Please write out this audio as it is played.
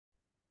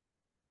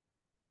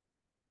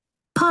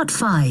Part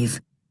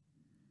 5.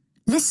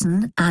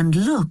 Listen and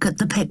look at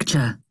the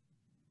picture.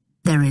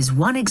 There is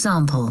one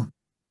example.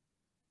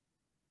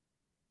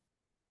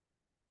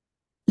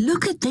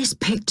 Look at this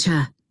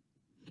picture.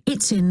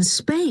 It's in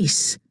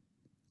space.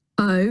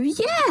 Oh,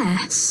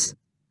 yes.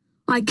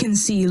 I can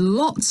see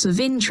lots of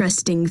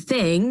interesting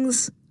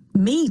things.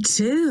 Me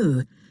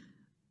too.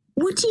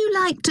 Would you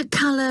like to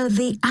colour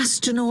the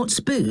astronaut's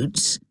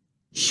boots?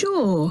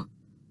 Sure.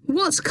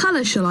 What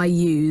colour shall I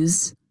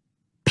use?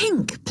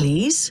 Pink,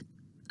 please.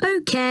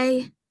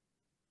 OK.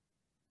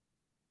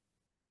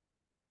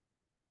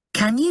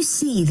 Can you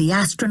see the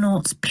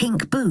astronaut's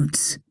pink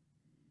boots?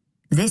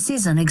 This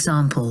is an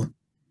example.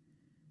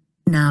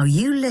 Now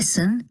you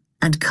listen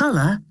and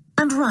colour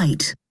and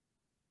write.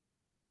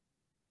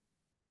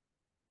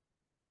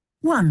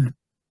 1.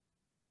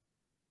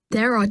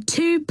 There are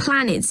 2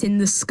 planets in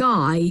the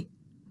sky.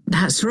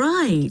 That's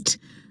right.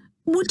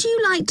 Would you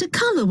like to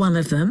colour one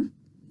of them?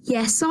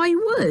 Yes, I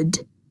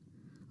would.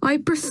 I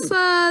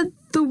prefer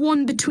the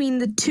one between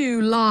the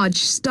 2 large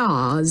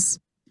stars.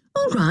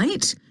 All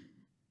right.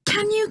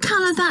 Can you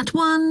colour that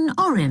one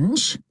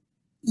orange?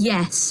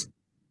 Yes,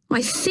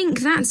 I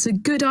think that's a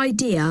good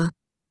idea.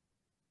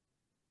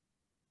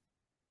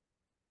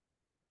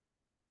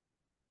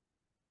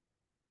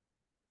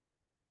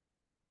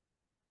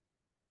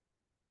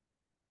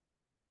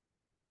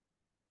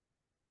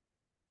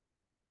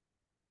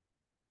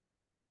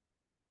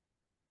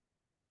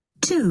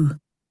 Two.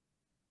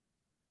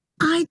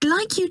 I'd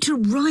like you to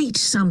write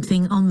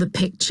something on the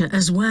picture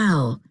as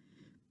well.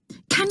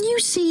 Can you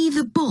see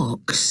the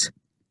box?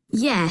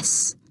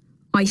 Yes,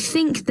 I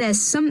think there's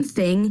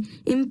something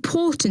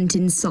important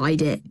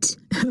inside it.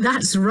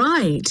 That's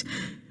right.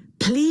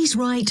 Please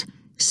write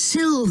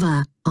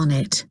silver on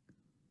it.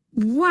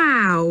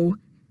 Wow!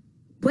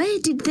 Where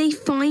did they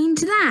find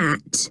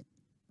that?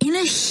 In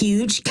a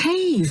huge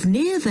cave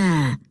near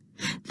there.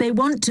 They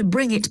want to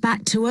bring it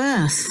back to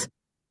Earth.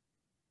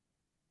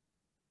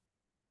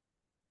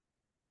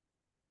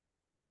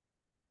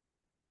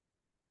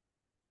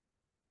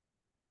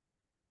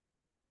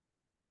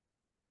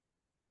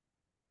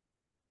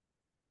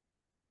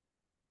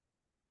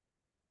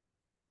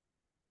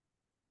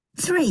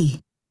 Three.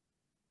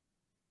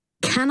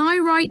 Can I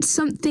write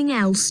something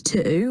else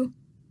too?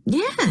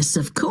 Yes,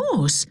 of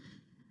course.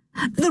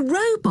 The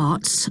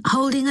robot's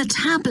holding a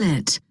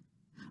tablet.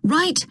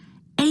 Write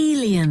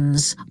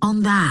aliens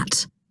on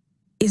that.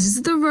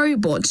 Is the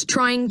robot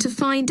trying to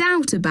find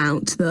out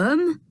about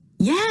them?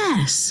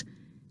 Yes.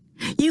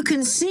 You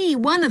can see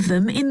one of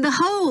them in the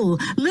hole.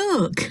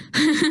 Look.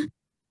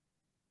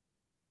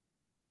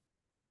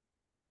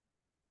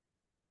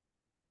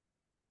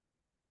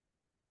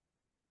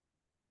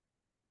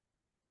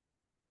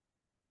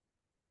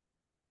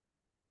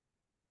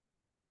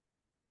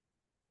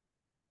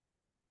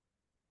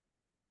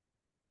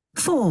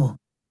 Four.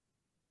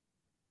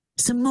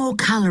 Some more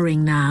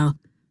colouring now.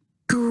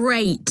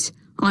 Great!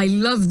 I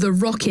love the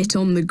rocket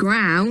on the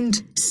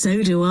ground.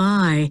 So do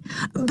I.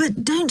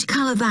 But don't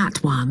colour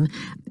that one.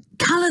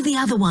 Colour the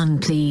other one,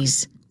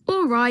 please.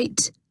 All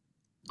right.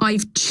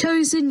 I've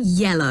chosen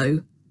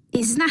yellow.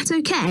 Is that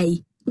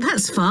okay?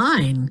 That's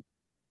fine.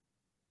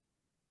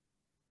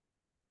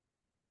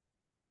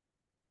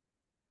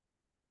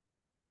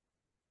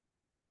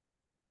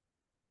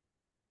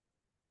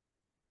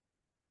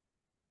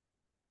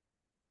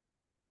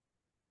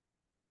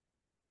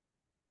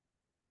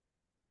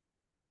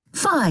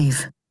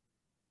 Five.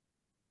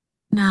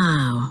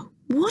 Now,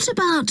 what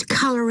about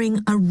colouring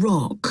a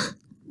rock?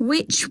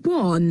 Which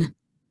one?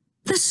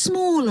 The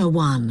smaller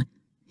one.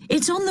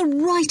 It's on the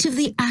right of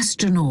the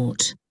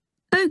astronaut.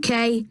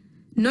 OK,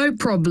 no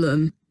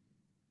problem.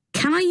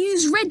 Can I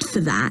use red for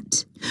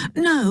that?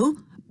 No,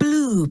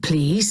 blue,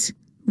 please.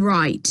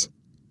 Right.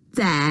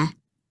 There.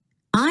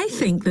 I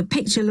think the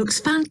picture looks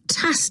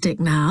fantastic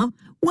now.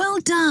 Well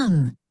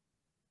done.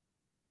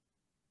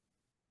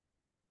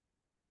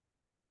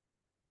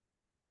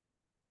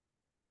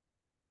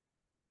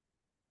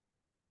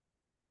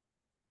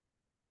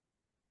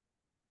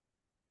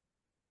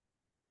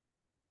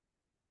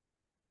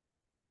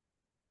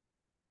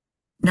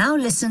 Now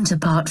listen to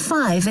part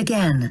 5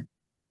 again.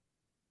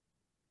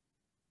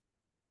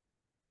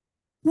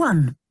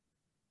 1.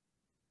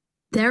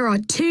 There are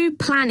 2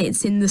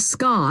 planets in the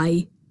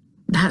sky.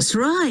 That's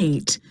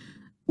right.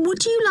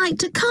 Would you like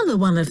to colour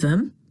one of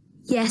them?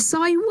 Yes,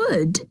 I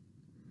would.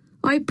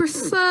 I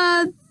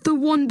prefer the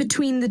one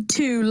between the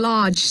 2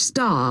 large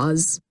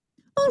stars.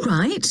 All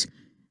right.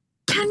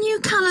 Can you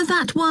colour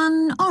that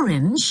one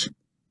orange?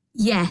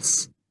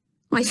 Yes,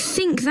 I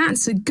think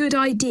that's a good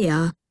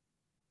idea.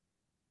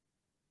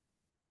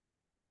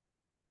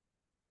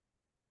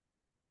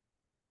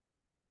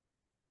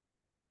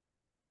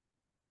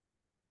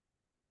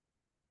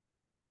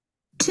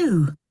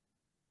 Two.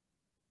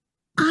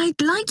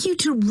 I'd like you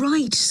to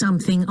write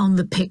something on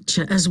the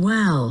picture as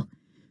well.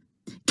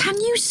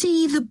 Can you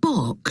see the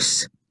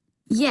box?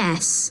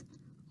 Yes,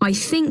 I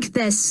think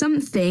there's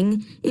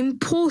something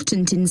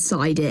important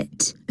inside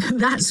it.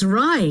 That's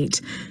right.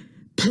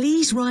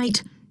 Please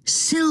write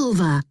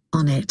silver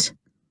on it.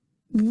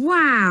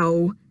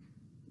 Wow!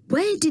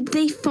 Where did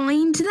they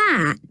find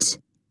that?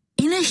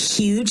 In a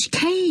huge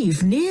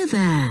cave near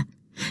there.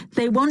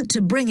 They want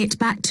to bring it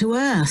back to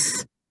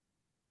Earth.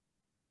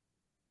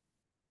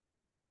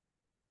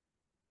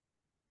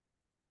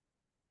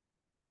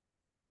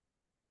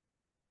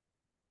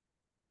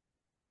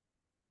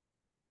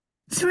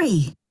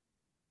 Three.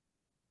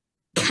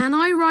 Can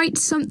I write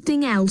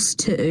something else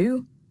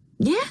too?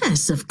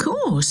 Yes, of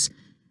course.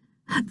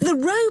 The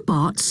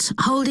robot's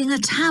holding a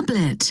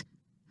tablet.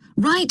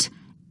 Write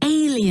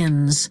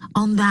aliens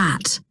on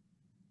that.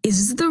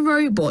 Is the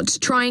robot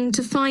trying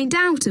to find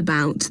out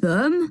about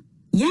them?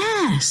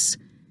 Yes.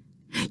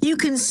 You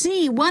can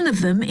see one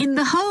of them in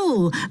the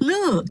hole.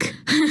 Look.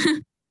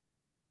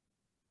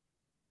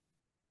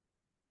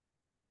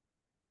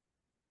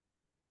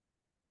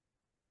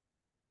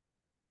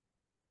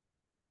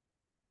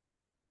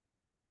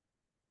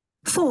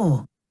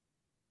 Four.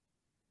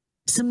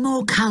 Some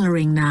more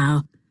colouring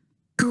now.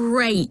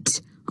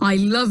 Great! I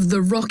love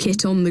the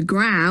rocket on the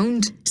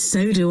ground.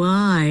 So do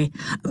I.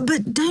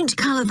 But don't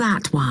colour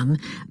that one.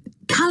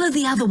 Colour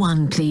the other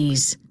one,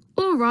 please.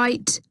 All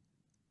right.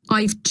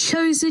 I've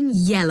chosen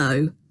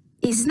yellow.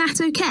 Is that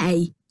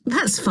okay?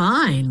 That's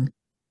fine.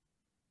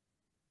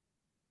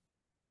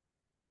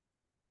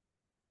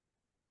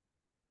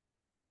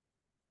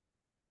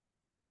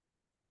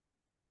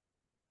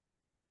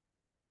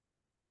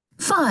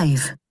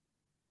 Five.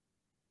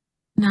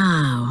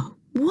 Now,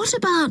 what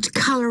about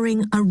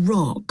colouring a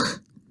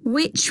rock?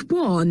 Which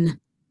one?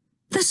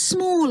 The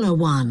smaller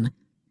one.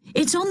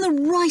 It's on the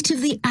right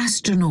of the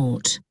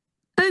astronaut.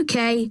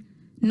 Okay,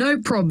 no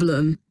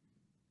problem.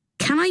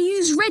 Can I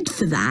use red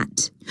for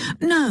that?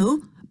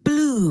 No,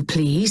 blue,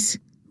 please.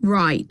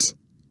 Right.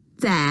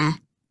 There.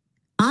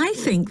 I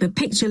think the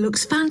picture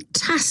looks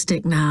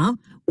fantastic now.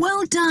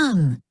 Well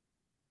done.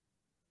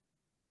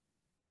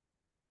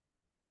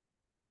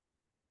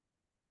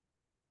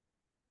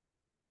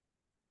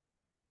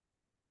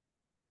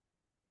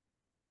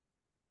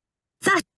 That